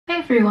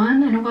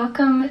everyone, and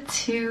welcome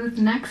to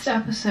the next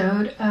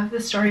episode of the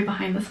story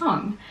behind the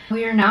song.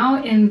 We are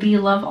now in the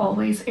Love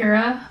Always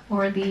era,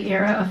 or the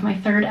era of my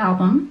third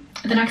album.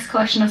 The next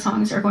collection of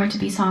songs are going to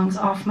be songs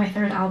off my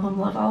third album,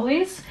 Love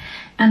Always,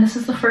 and this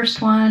is the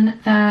first one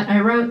that I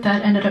wrote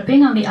that ended up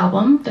being on the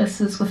album. This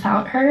is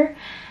Without Her,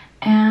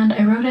 and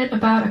I wrote it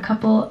about a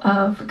couple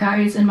of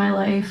guys in my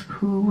life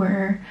who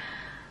were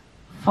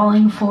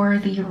falling for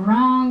the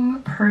wrong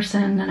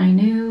person, and I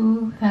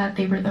knew that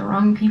they were the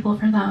wrong people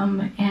for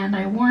them, and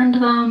I warned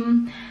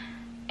them,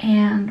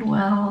 and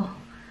well,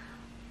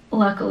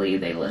 luckily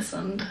they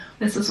listened.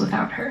 This is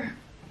Without Her.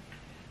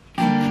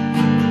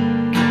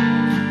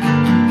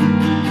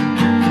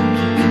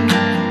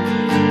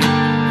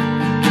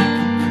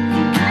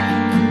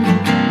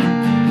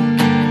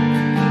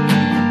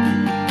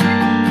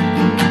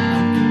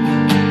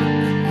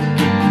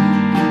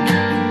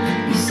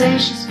 You say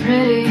she's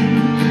pretty,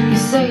 you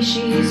say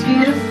she's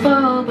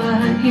beautiful,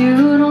 but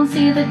you don't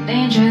see the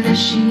danger that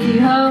she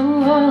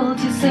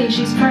holds. You say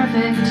she's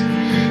perfect,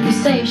 you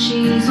say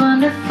she's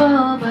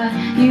wonderful, but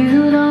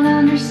you don't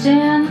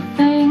understand the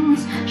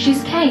things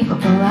she's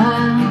capable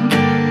of.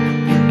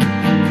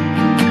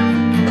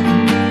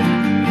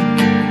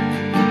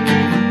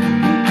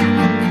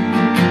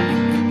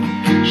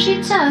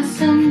 She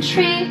doesn't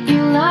treat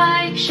you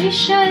like she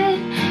should.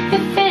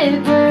 If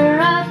it were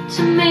up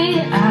to me,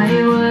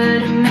 I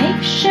would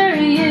make sure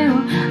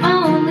you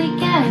only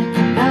get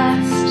the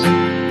best.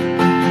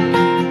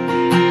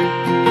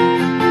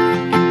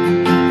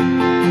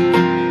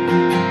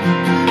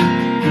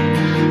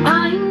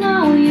 I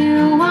know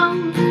you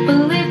won't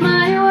believe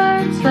my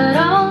words, but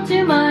I'll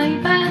do my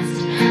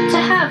best to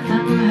have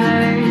them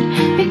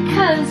heard,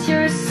 because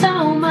you're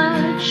so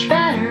much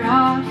better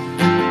off,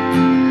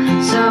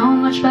 so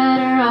much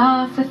better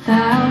off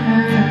without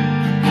her.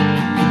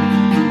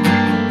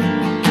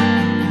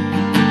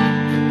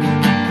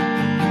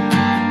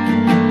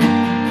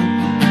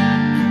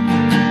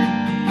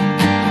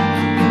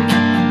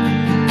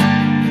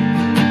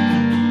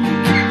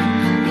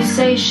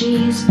 Say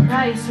she's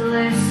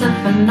priceless, a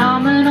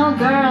phenomenal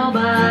girl,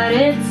 but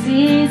it's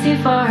easy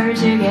for her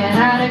to get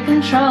out of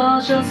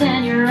control. She'll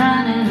send you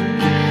running,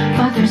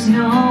 but there's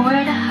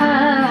nowhere to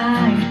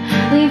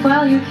hide. Leave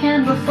while you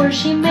can before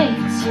she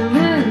makes you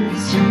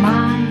lose your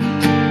mind.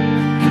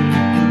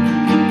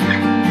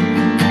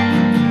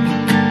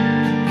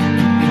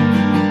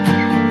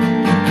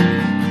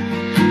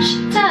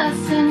 She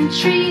doesn't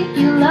treat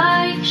you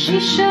like she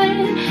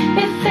should.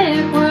 If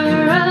it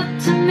were up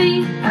to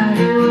me, I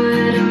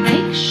would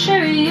make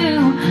sure you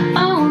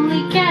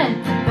only get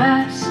the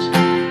best.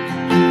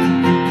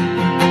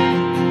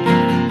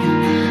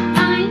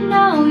 I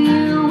know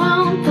you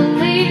won't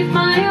believe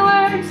my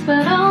words,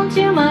 but I'll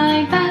do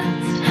my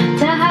best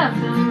to have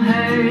them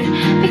heard,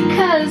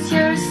 because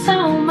you're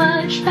so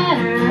much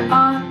better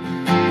off,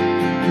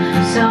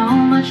 so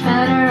much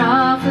better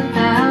off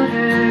without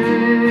her.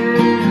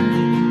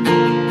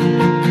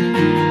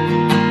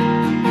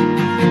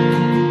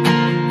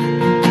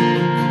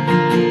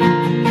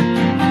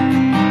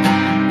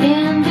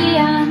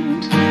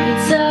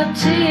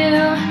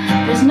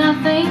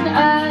 Nothing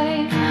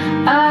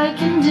I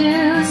can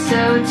do,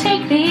 so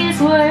take these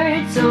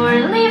words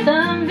or leave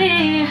them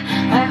be.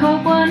 I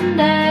hope one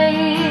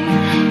day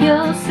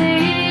you'll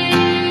see.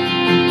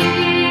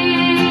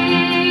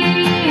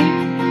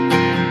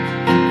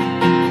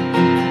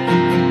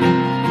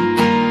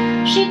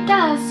 She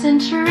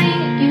doesn't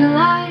treat you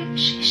like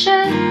she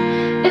should.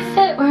 If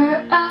it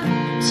were up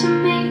to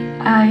me,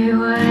 I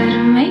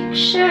would make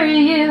sure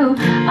you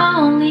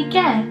only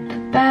get the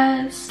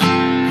best.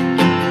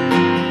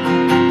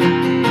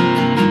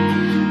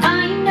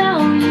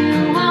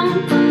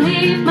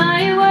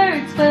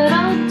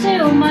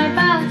 My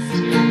best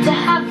to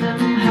have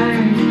them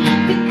heard,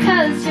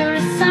 because you're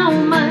so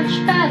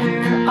much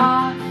better